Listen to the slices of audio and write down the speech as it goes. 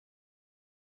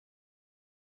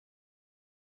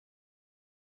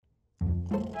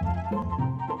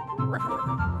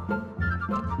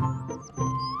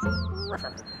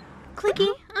Clicky,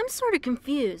 I'm sort of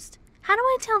confused. How do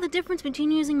I tell the difference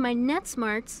between using my net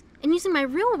smarts and using my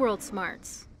real-world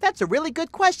smarts? That's a really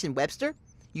good question, Webster.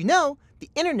 You know, the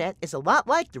internet is a lot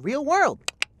like the real world.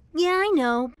 Yeah, I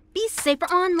know. Be safer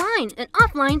online and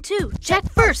offline too. Check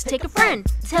first, take a friend.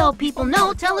 Tell people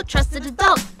no, tell a trusted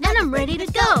adult, and I'm ready to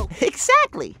go.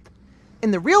 Exactly.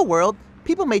 In the real world,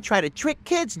 people may try to trick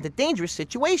kids into dangerous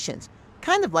situations,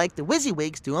 kind of like the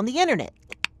WYSIWYGs do on the internet.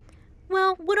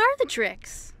 Well, what are the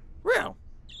tricks? Well,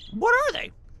 what are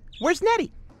they? Where's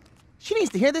Nettie? She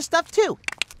needs to hear this stuff too.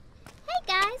 Hey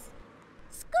guys,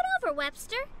 scoot over,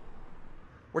 Webster.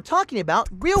 We're talking about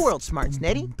real-world smarts,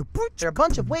 Nettie. There are a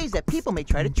bunch of ways that people may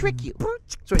try to trick you.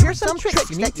 So here's some tricks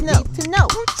you need to know.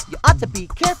 You ought to be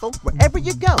careful wherever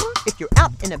you go. If you're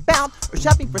out and about or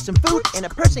shopping for some food and a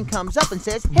person comes up and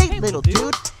says, "Hey, little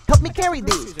dude, help me carry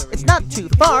these. It's not too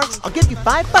far. I'll give you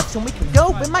 $5 and we can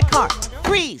go in my car."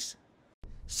 Freeze!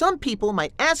 Some people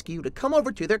might ask you to come over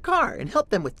to their car and help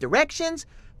them with directions,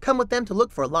 come with them to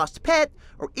look for a lost pet,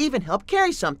 or even help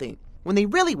carry something when they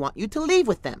really want you to leave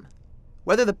with them.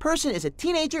 Whether the person is a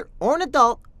teenager or an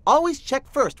adult, always check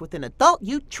first with an adult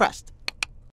you trust.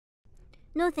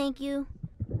 No, thank you.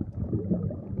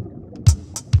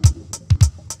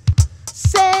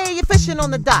 Say you're fishing on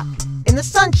the dock in the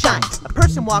sunshine. A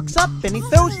person walks up and he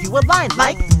throws you a line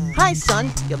like, "Hi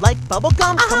son, you like bubble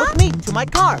gum? Come with me to my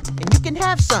car and you can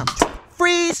have some."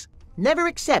 Freeze! Never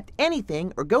accept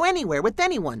anything or go anywhere with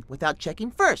anyone without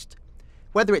checking first.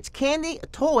 Whether it's candy, a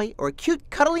toy, or a cute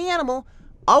cuddly animal,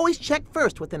 always check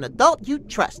first with an adult you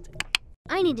trust.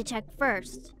 I need to check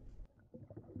first.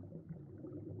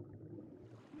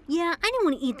 Yeah, I didn't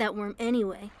want to eat that worm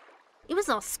anyway. It was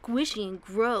all squishy and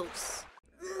gross.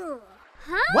 Ugh.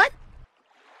 Huh? What?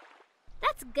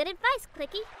 That's good advice,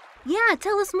 Clicky. Yeah,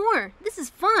 tell us more. This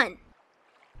is fun.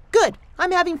 Good,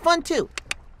 I'm having fun too.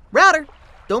 Router,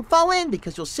 don't fall in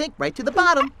because you'll sink right to the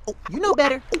bottom. Oh, you know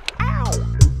better.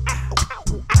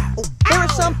 There are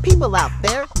some people out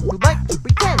there who like to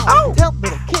pretend to tell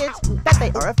little kids that they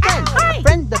are a friend. A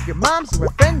friend of your mom's or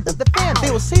a friend of the fam.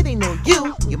 They will say they know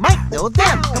you, you might know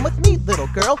them. Come with me, little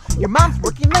girl, your mom's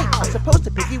working late. I'm supposed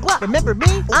to pick you up. Remember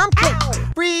me? I'm Kate.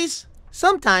 Freeze!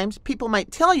 Sometimes people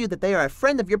might tell you that they are a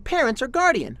friend of your parents or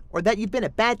guardian, or that you've been a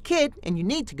bad kid and you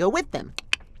need to go with them.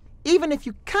 Even if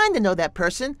you kinda know that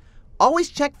person, always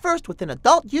check first with an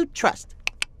adult you trust.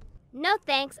 No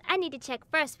thanks, I need to check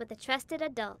first with a trusted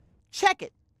adult. Check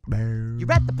it.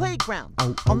 You're at the playground,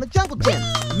 on the jungle gym.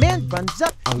 A man runs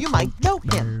up, you might know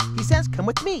him. He says, "Come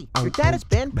with me, your dad has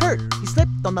been hurt. He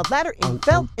slipped on the ladder and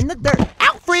fell in the dirt."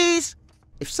 Ow! Freeze!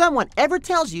 If someone ever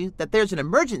tells you that there's an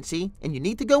emergency and you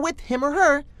need to go with him or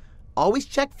her, always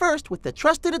check first with a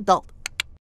trusted adult.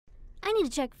 I need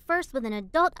to check first with an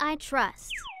adult I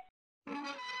trust.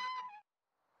 I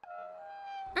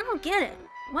don't get it.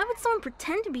 Why would someone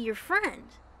pretend to be your friend?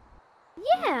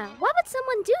 Yeah, why would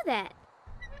someone do that?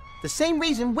 The same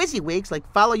reason WYSIWYGs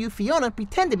like Follow You Fiona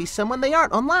pretend to be someone they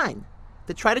aren't online,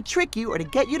 to try to trick you or to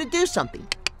get you to do something.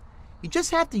 You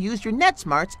just have to use your net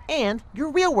smarts and your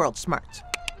real world smarts.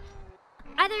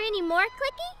 Are there any more,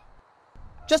 Clicky?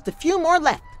 Just a few more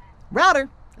left. Router,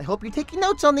 I hope you're taking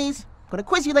notes on these. Gonna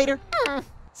quiz you later.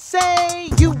 Say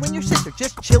you and your sister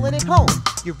just chilling at home.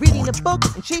 You're reading a book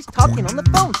and she's talking on the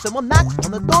phone. Someone knocks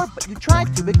on the door but you try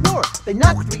to ignore. They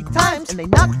knock 3 times and they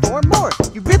knock 4 more.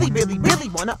 You really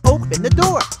want to open the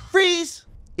door. Freeze!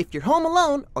 If you're home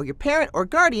alone or your parent or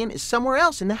guardian is somewhere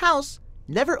else in the house,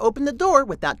 never open the door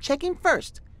without checking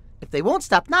first. If they won't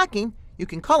stop knocking, you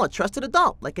can call a trusted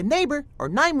adult like a neighbor or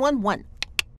 911.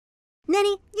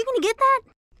 Nettie, you gonna get that?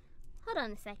 Hold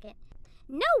on a second.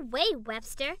 No way,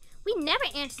 Webster. We never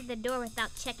answer the door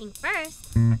without checking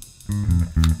first.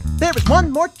 There is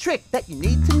one more trick that you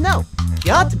need to know.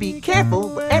 You ought to be careful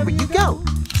wherever you go.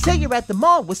 Say you're at the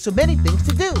mall with so many things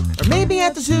to do. Or maybe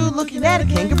at the zoo looking at a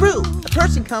kangaroo. A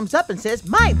person comes up and says,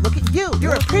 "My, look at you.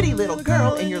 You're a pretty little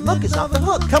girl and your look is off the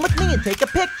hook. Come with me and take a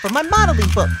pic for my modeling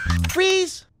book."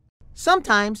 Freeze!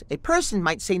 Sometimes a person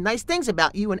might say nice things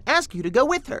about you and ask you to go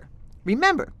with her.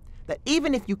 Remember that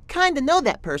even if you kinda know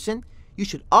that person, you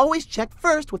should always check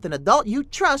first with an adult you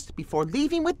trust before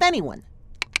leaving with anyone.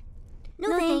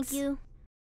 No thank you.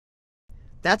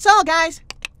 That's all, guys.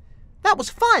 That was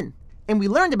fun, and we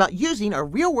learned about using our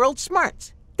real-world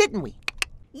smarts, didn't we?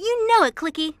 You know it,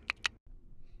 Clicky.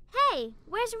 Hey,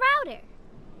 where's Router?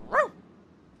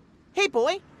 Hey,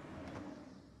 boy.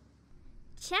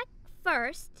 Check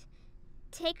first,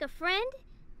 take a friend,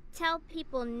 tell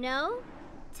people no,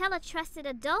 tell a trusted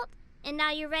adult, and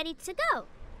now you're ready to go.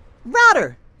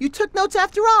 Router, you took notes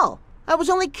after all. I was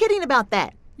only kidding about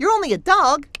that. You're only a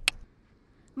dog.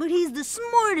 But he's the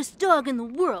smartest dog in the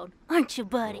world, aren't you,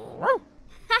 buddy?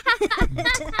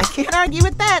 I can't argue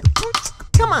with that.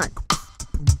 Come on,